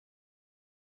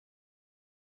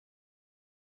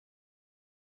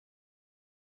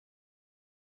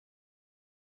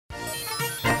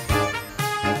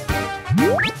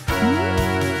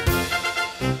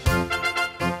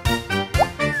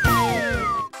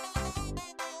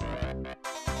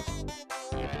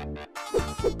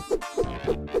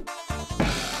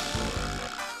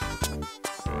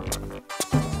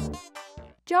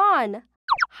John,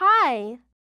 hi.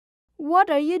 What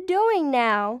are you doing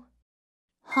now?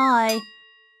 Hi.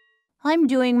 I'm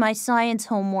doing my science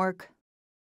homework.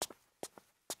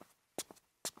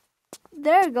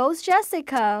 There goes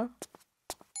Jessica.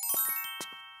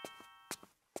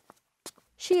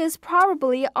 She is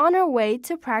probably on her way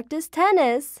to practice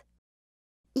tennis.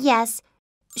 Yes,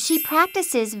 she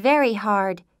practices very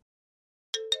hard.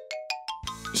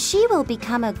 She will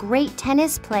become a great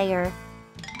tennis player.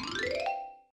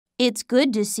 It's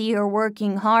good to see her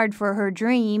working hard for her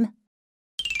dream.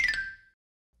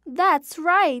 That's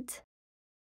right.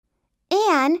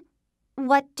 Anne,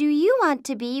 what do you want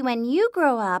to be when you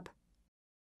grow up?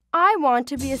 I want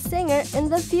to be a singer in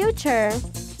the future.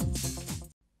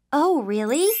 Oh,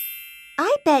 really?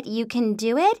 I bet you can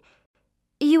do it.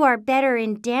 You are better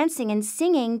in dancing and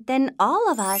singing than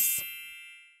all of us.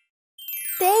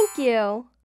 Thank you.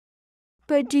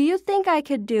 But do you think I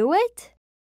could do it?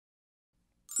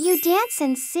 You dance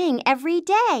and sing every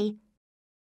day.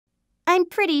 I'm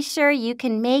pretty sure you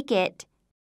can make it.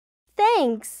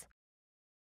 Thanks.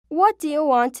 What do you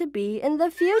want to be in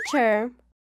the future?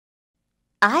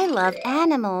 I love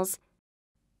animals.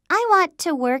 I want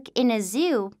to work in a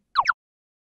zoo.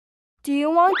 Do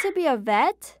you want to be a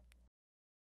vet?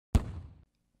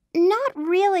 Not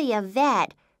really a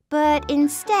vet, but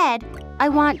instead, I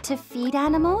want to feed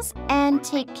animals and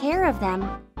take care of them.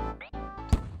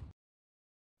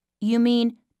 You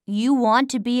mean you want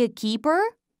to be a keeper?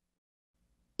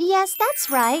 Yes,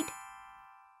 that's right.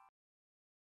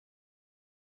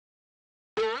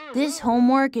 This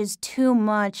homework is too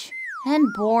much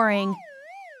and boring.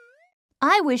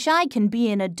 I wish I can be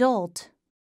an adult.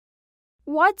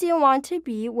 What do you want to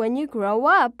be when you grow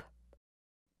up?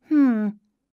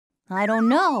 I don't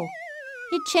know.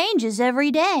 It changes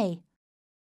every day.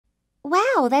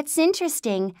 Wow, that's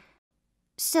interesting.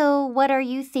 So, what are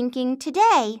you thinking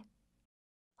today?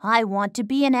 I want to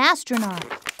be an astronaut.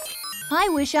 I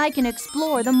wish I can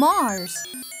explore the Mars.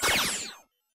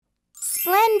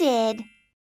 Splendid!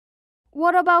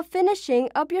 What about finishing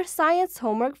up your science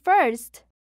homework first?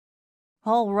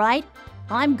 All right,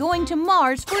 I'm going to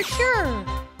Mars for sure.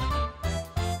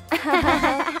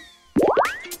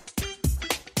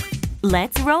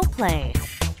 Let's role play.